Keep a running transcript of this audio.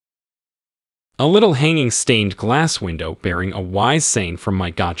A little hanging stained glass window bearing a wise saying from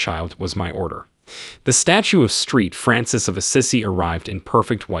my godchild was my order. The statue of St. Francis of Assisi arrived in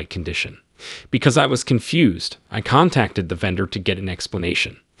perfect white condition. Because I was confused, I contacted the vendor to get an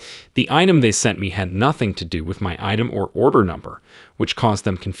explanation. The item they sent me had nothing to do with my item or order number, which caused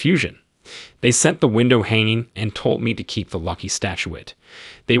them confusion. They sent the window hanging and told me to keep the lucky statuette.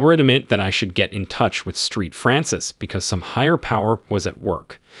 They were adamant that I should get in touch with St. Francis because some higher power was at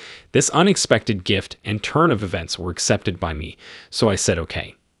work. This unexpected gift and turn of events were accepted by me, so I said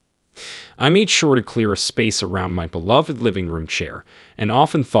okay. I made sure to clear a space around my beloved living room chair and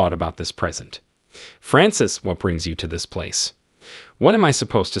often thought about this present. Francis, what brings you to this place? What am I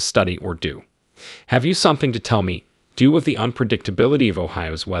supposed to study or do? Have you something to tell me due of the unpredictability of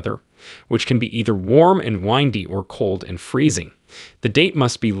Ohio's weather, which can be either warm and windy or cold and freezing? The date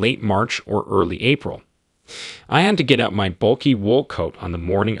must be late March or early April. I had to get out my bulky wool coat on the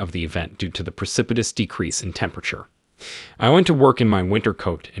morning of the event due to the precipitous decrease in temperature. I went to work in my winter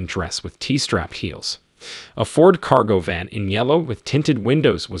coat and dress with T-strapped heels. A Ford cargo van in yellow with tinted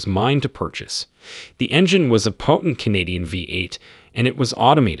windows was mine to purchase. The engine was a potent Canadian V8, and it was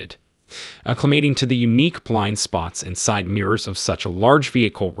automated. Acclimating to the unique blind spots and side mirrors of such a large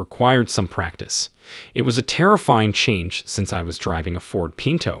vehicle required some practice. It was a terrifying change since I was driving a Ford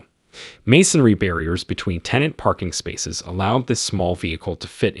Pinto. Masonry barriers between tenant parking spaces allowed this small vehicle to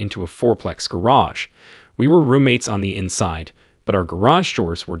fit into a fourplex garage. We were roommates on the inside, but our garage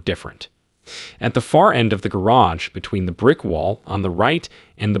doors were different. At the far end of the garage, between the brick wall on the right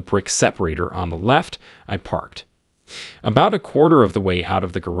and the brick separator on the left, I parked. About a quarter of the way out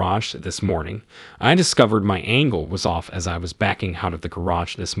of the garage this morning, I discovered my angle was off as I was backing out of the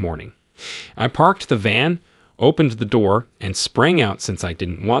garage this morning. I parked the van, opened the door, and sprang out since I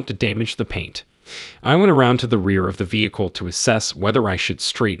didn't want to damage the paint. I went around to the rear of the vehicle to assess whether I should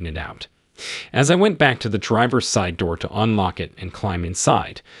straighten it out. As I went back to the driver's side door to unlock it and climb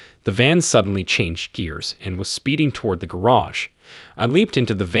inside, the van suddenly changed gears and was speeding toward the garage. I leaped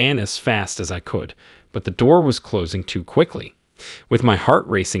into the van as fast as I could, but the door was closing too quickly. With my heart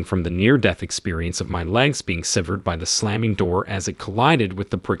racing from the near-death experience of my legs being severed by the slamming door as it collided with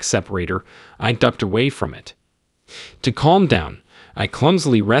the brick separator, I ducked away from it. To calm down, I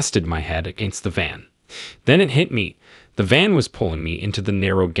clumsily rested my head against the van. Then it hit me. The van was pulling me into the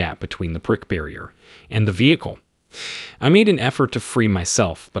narrow gap between the brick barrier and the vehicle. I made an effort to free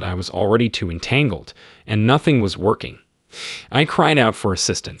myself, but I was already too entangled, and nothing was working. I cried out for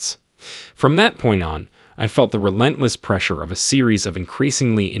assistance. From that point on, I felt the relentless pressure of a series of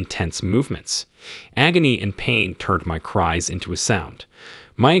increasingly intense movements. Agony and pain turned my cries into a sound.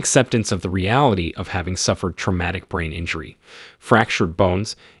 My acceptance of the reality of having suffered traumatic brain injury, fractured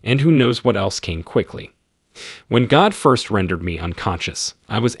bones, and who knows what else came quickly. When God first rendered me unconscious,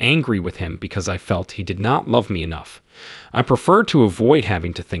 I was angry with him because I felt he did not love me enough. I preferred to avoid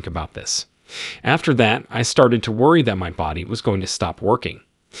having to think about this. After that, I started to worry that my body was going to stop working.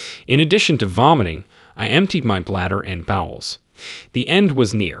 In addition to vomiting, I emptied my bladder and bowels. The end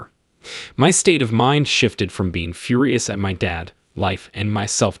was near. My state of mind shifted from being furious at my dad, life, and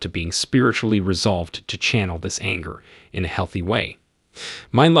myself to being spiritually resolved to channel this anger in a healthy way.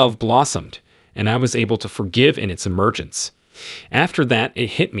 My love blossomed, and I was able to forgive in its emergence. After that, it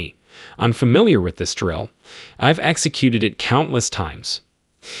hit me. I'm familiar with this drill. I've executed it countless times.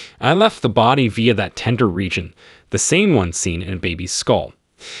 I left the body via that tender region, the same one seen in a baby's skull.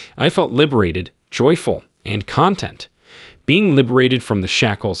 I felt liberated, joyful, and content. Being liberated from the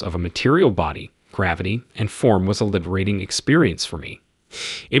shackles of a material body, gravity, and form was a liberating experience for me.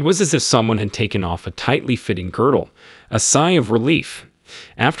 It was as if someone had taken off a tightly fitting girdle, a sigh of relief.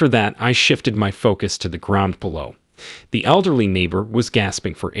 After that, I shifted my focus to the ground below. The elderly neighbor was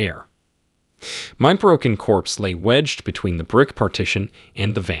gasping for air. My broken corpse lay wedged between the brick partition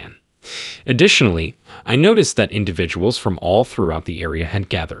and the van. Additionally, I noticed that individuals from all throughout the area had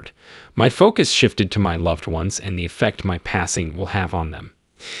gathered. My focus shifted to my loved ones and the effect my passing will have on them.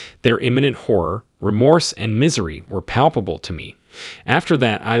 Their imminent horror, remorse, and misery were palpable to me. After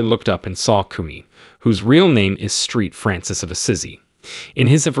that, I looked up and saw Kumi, whose real name is St. Francis of Assisi. In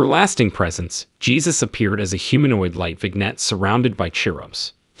his everlasting presence, Jesus appeared as a humanoid light vignette surrounded by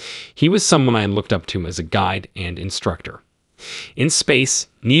cherubs. He was someone I looked up to as a guide and instructor. In space,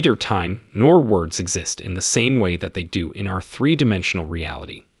 neither time nor words exist in the same way that they do in our three-dimensional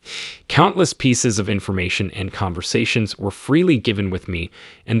reality. Countless pieces of information and conversations were freely given with me,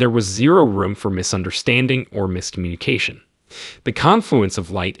 and there was zero room for misunderstanding or miscommunication. The confluence of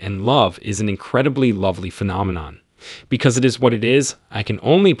light and love is an incredibly lovely phenomenon. Because it is what it is, I can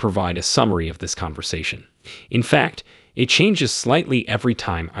only provide a summary of this conversation. In fact, It changes slightly every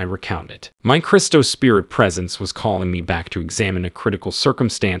time I recount it. My Christo spirit presence was calling me back to examine a critical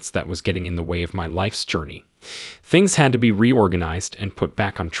circumstance that was getting in the way of my life's journey. Things had to be reorganized and put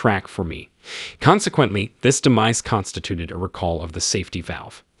back on track for me. Consequently, this demise constituted a recall of the safety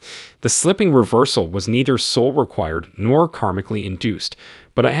valve. The slipping reversal was neither soul required nor karmically induced,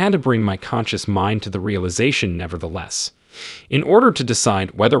 but I had to bring my conscious mind to the realization nevertheless. In order to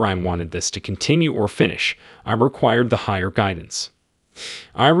decide whether I wanted this to continue or finish, I required the higher guidance.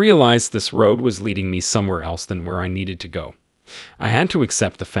 I realized this road was leading me somewhere else than where I needed to go. I had to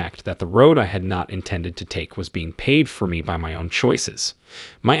accept the fact that the road I had not intended to take was being paved for me by my own choices.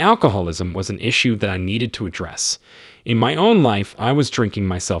 My alcoholism was an issue that I needed to address. In my own life, I was drinking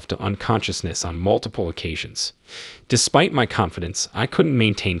myself to unconsciousness on multiple occasions. Despite my confidence, I couldn't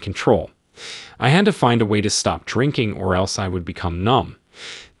maintain control. I had to find a way to stop drinking or else I would become numb.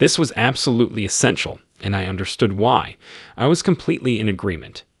 This was absolutely essential, and I understood why. I was completely in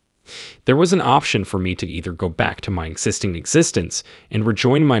agreement. There was an option for me to either go back to my existing existence and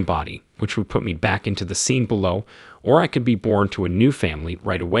rejoin my body, which would put me back into the scene below, or I could be born to a new family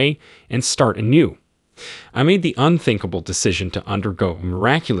right away and start anew. I made the unthinkable decision to undergo a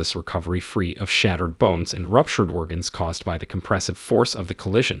miraculous recovery free of shattered bones and ruptured organs caused by the compressive force of the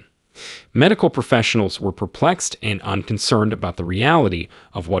collision. Medical professionals were perplexed and unconcerned about the reality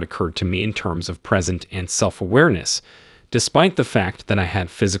of what occurred to me in terms of present and self-awareness, despite the fact that I had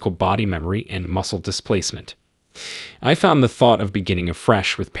physical body memory and muscle displacement. I found the thought of beginning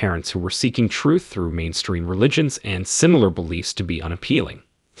afresh with parents who were seeking truth through mainstream religions and similar beliefs to be unappealing.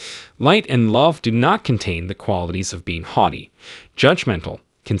 Light and love do not contain the qualities of being haughty, judgmental,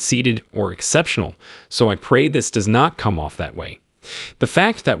 conceited, or exceptional, so I pray this does not come off that way. The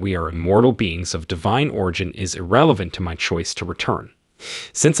fact that we are immortal beings of divine origin is irrelevant to my choice to return.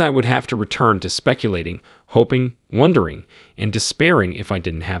 Since I would have to return to speculating, hoping, wondering, and despairing if I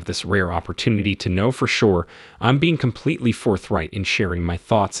didn't have this rare opportunity to know for sure, I'm being completely forthright in sharing my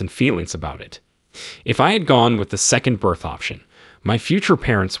thoughts and feelings about it. If I had gone with the second birth option, my future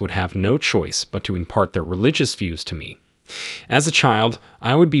parents would have no choice but to impart their religious views to me. As a child,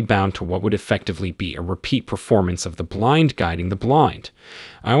 I would be bound to what would effectively be a repeat performance of the blind guiding the blind.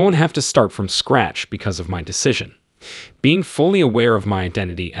 I won't have to start from scratch because of my decision. Being fully aware of my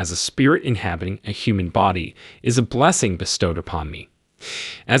identity as a spirit inhabiting a human body is a blessing bestowed upon me.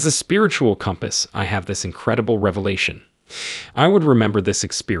 As a spiritual compass, I have this incredible revelation. I would remember this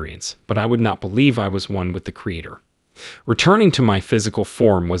experience, but I would not believe I was one with the Creator. Returning to my physical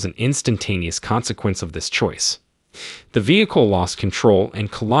form was an instantaneous consequence of this choice. The vehicle lost control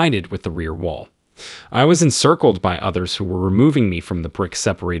and collided with the rear wall. I was encircled by others who were removing me from the brick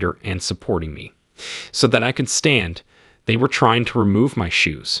separator and supporting me. So that I could stand, they were trying to remove my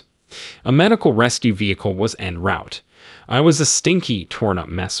shoes. A medical rescue vehicle was en route. I was a stinky, torn-up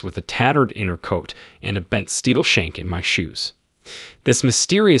mess with a tattered inner coat and a bent steel shank in my shoes. This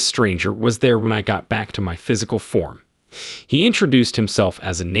mysterious stranger was there when I got back to my physical form. He introduced himself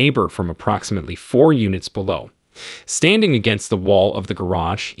as a neighbor from approximately 4 units below. Standing against the wall of the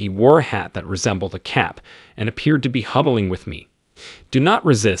garage, he wore a hat that resembled a cap and appeared to be huddling with me. Do not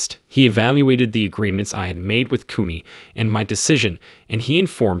resist. He evaluated the agreements I had made with Kuni and my decision, and he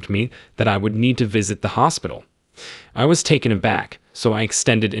informed me that I would need to visit the hospital. I was taken aback, so I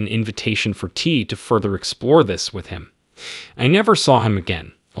extended an invitation for tea to further explore this with him. I never saw him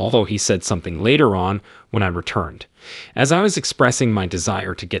again, although he said something later on when I returned. As I was expressing my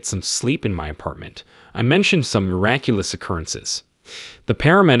desire to get some sleep in my apartment, I mentioned some miraculous occurrences. The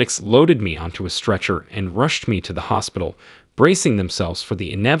paramedics loaded me onto a stretcher and rushed me to the hospital, bracing themselves for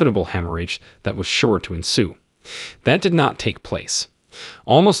the inevitable hemorrhage that was sure to ensue. That did not take place.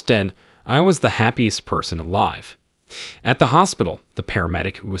 Almost dead, I was the happiest person alive. At the hospital, the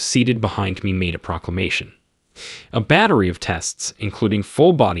paramedic who was seated behind me made a proclamation. A battery of tests, including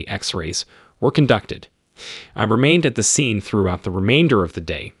full-body X-rays, were conducted. I remained at the scene throughout the remainder of the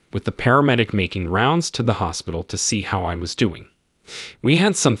day, with the paramedic making rounds to the hospital to see how I was doing. We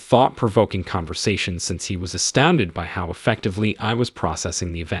had some thought-provoking conversations since he was astounded by how effectively I was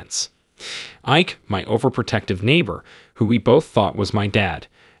processing the events. Ike, my overprotective neighbor, who we both thought was my dad,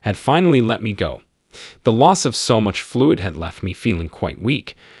 had finally let me go. The loss of so much fluid had left me feeling quite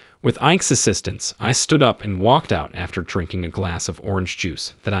weak. With Ike's assistance, I stood up and walked out after drinking a glass of orange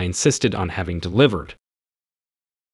juice that I insisted on having delivered.